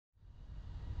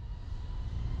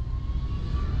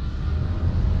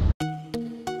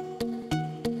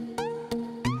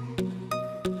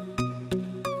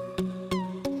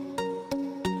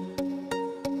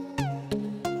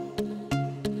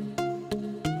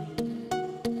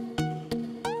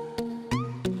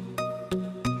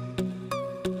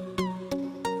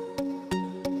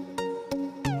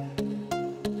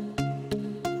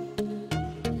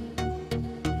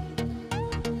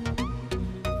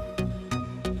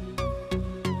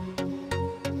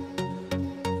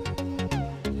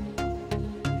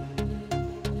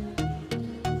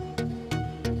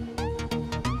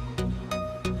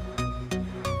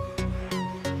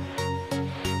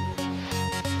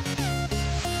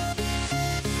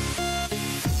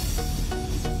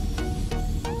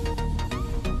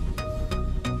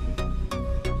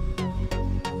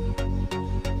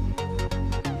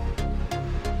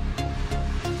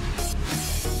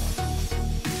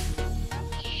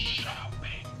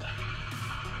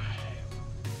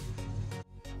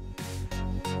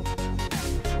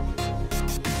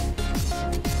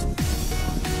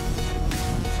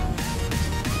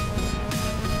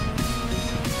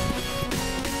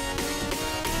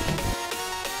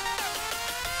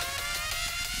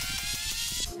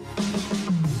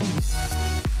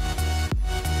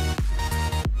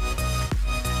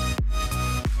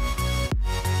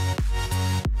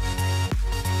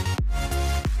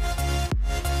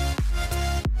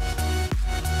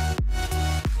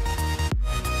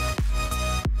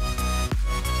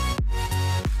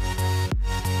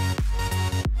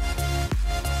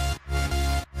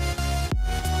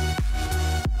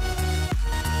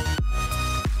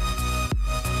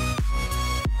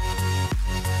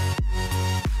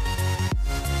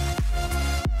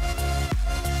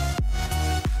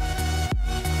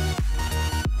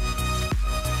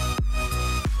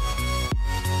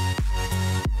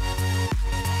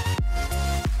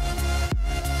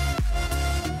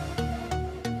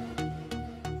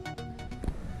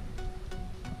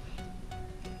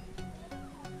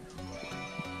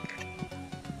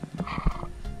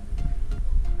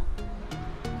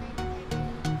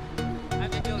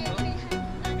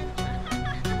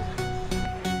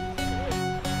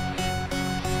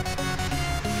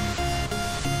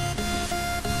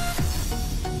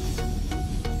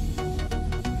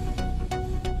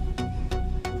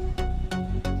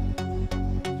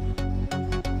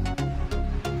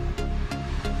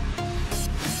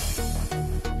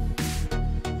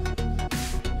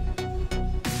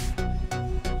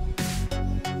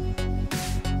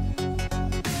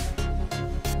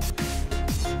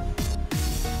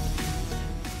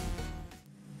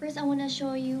First, I want to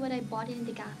show you what I bought in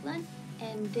Decathlon,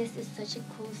 and this is such a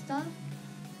cool stuff.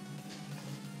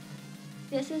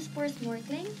 This is for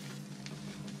snorkeling.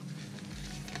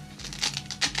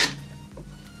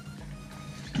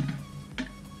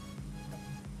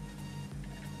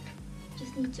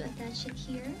 Just need to attach it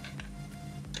here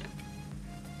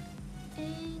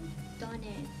and done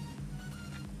it.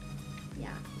 Yeah,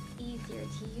 easier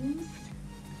to use.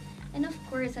 And of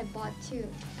course, I bought two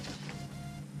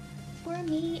for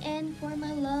me and for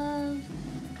my love.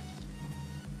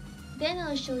 Then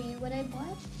I'll show you what I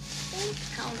bought in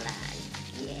Poundland.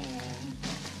 Yeah,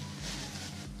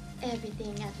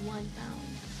 everything at £1.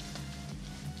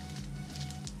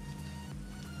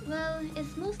 Well,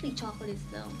 it's mostly chocolates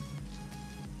though.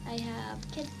 I have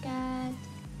Kit Kat,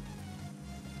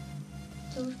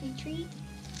 Toffee Treat,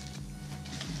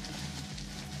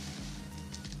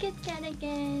 Kit Kat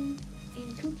again,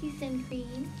 and cookies and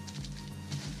cream.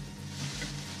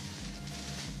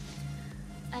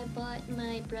 I bought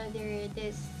my brother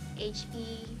this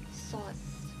HP sauce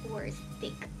for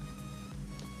steak.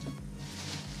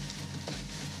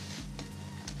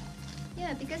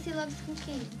 Yeah, because he loves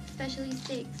cooking, especially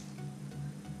steaks.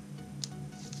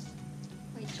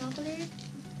 White chocolate,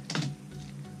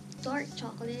 dark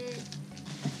chocolate,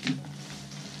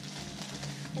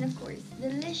 and of course,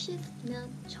 delicious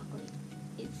milk chocolate.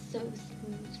 It's so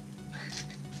smooth.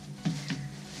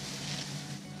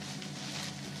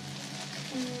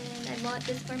 And I bought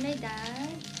this for my dad.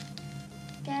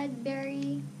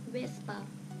 Cadbury Whisper.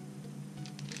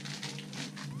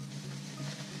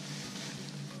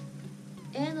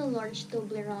 And a large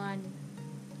Toblerone.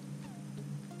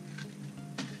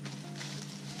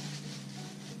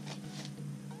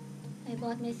 I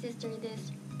bought my sister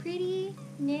this pretty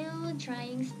nail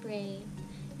drying spray.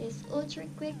 This ultra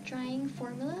quick drying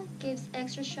formula gives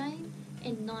extra shine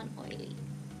and non-oily.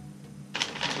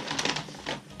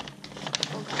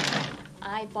 Oh god,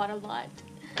 I bought a lot.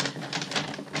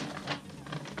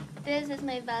 This is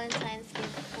my Valentine's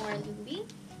gift for Louis.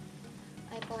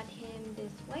 I bought him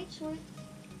this white shorts.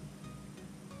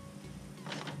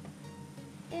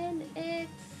 And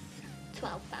it's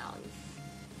 £12.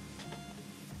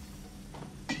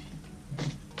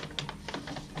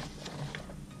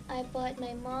 I bought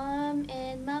my mom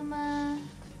and mama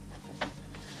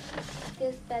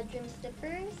this bedroom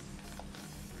slippers.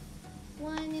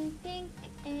 One in pink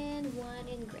and one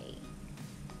in gray.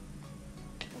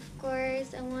 Of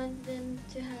course, I want them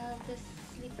to have the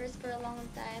slippers for a long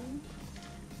time.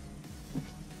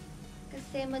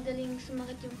 Kasi madaling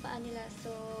sumakit yung paa nila,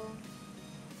 so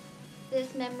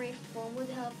this memory foam would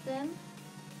help them.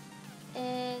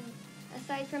 And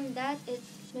aside from that,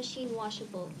 it's machine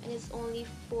washable and it's only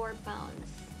 £4. Nice.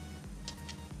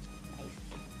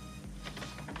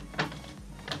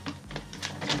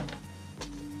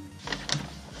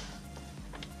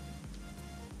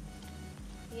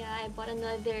 Yeah, I bought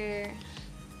another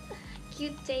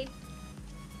cute tape.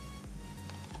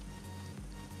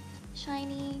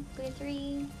 Shiny,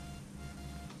 glittery.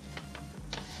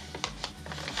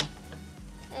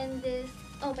 And this,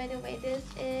 oh by the way, this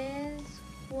is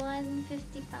 £150.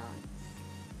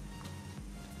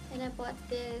 And I bought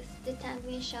this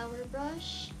detangling shower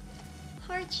brush,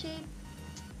 heart shape.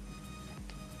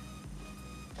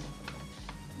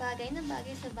 Bagay na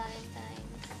bagay sa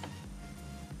Valentine's.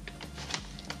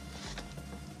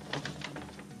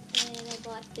 And I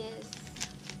bought this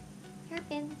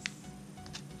hairpins.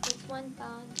 It's £1.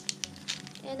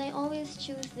 And I always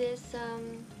choose this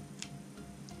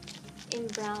in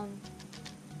brown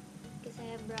because I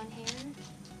have brown hair.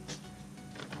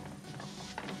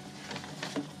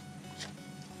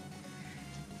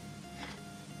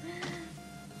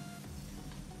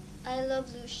 I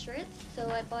love blue shirts,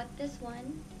 so I bought this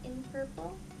one in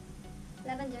purple,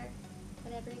 lavender,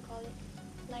 whatever you call it,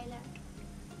 lilac.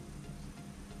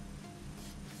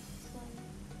 This one,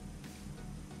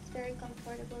 it's very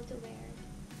comfortable to wear,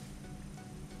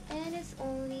 and it's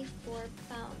only £4.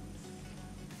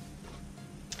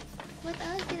 What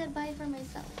else did I buy for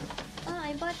myself? Oh,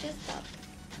 I bought this top.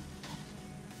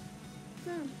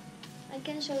 I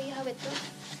can show you how it looks.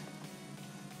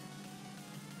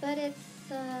 But it's,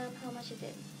 how much is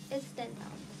it? It's £10.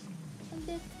 A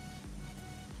bit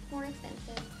more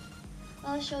expensive.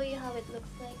 I'll show you how it looks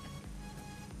like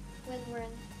when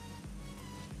worn.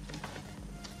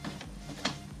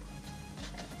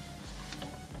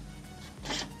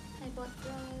 I bought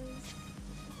bras.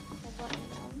 I bought my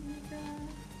mom a bra.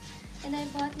 And I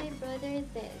bought my brother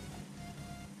this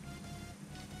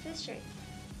shirt.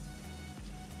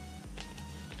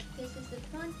 This is the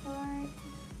front part.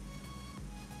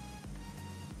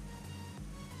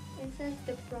 It says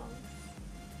the Bronx.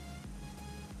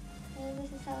 And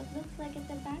this is how it looks like at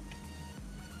the back.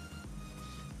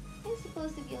 It's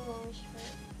supposed to be a long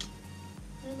shirt.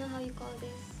 I don't know how you call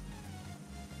this.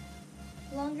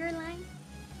 Longer line?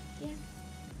 Yeah.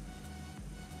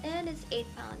 And it's 8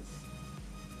 pounds.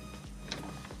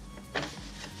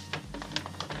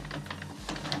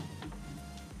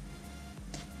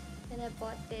 And I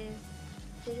bought this.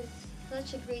 This is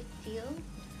such a great deal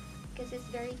because it's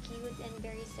very cute and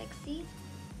very sexy.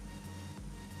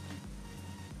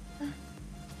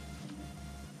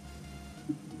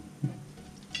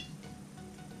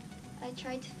 I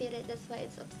tried to fit it, that's why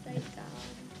it's upside down.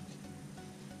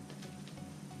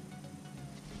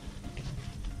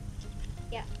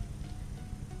 Yeah.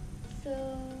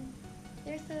 So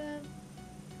there's a,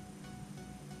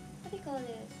 what do you call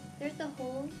this? There's a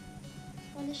hole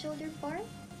on the shoulder part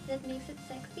that makes it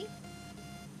sexy.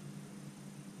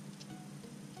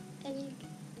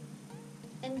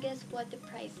 And guess what the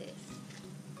price is?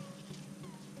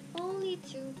 Only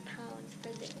 2 pounds for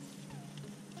this.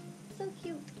 So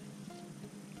cute.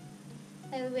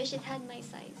 I wish it had my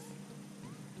size.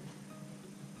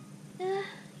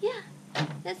 Yeah,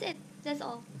 that's it. That's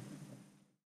all.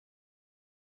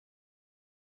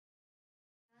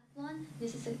 Decathlon.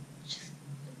 This is a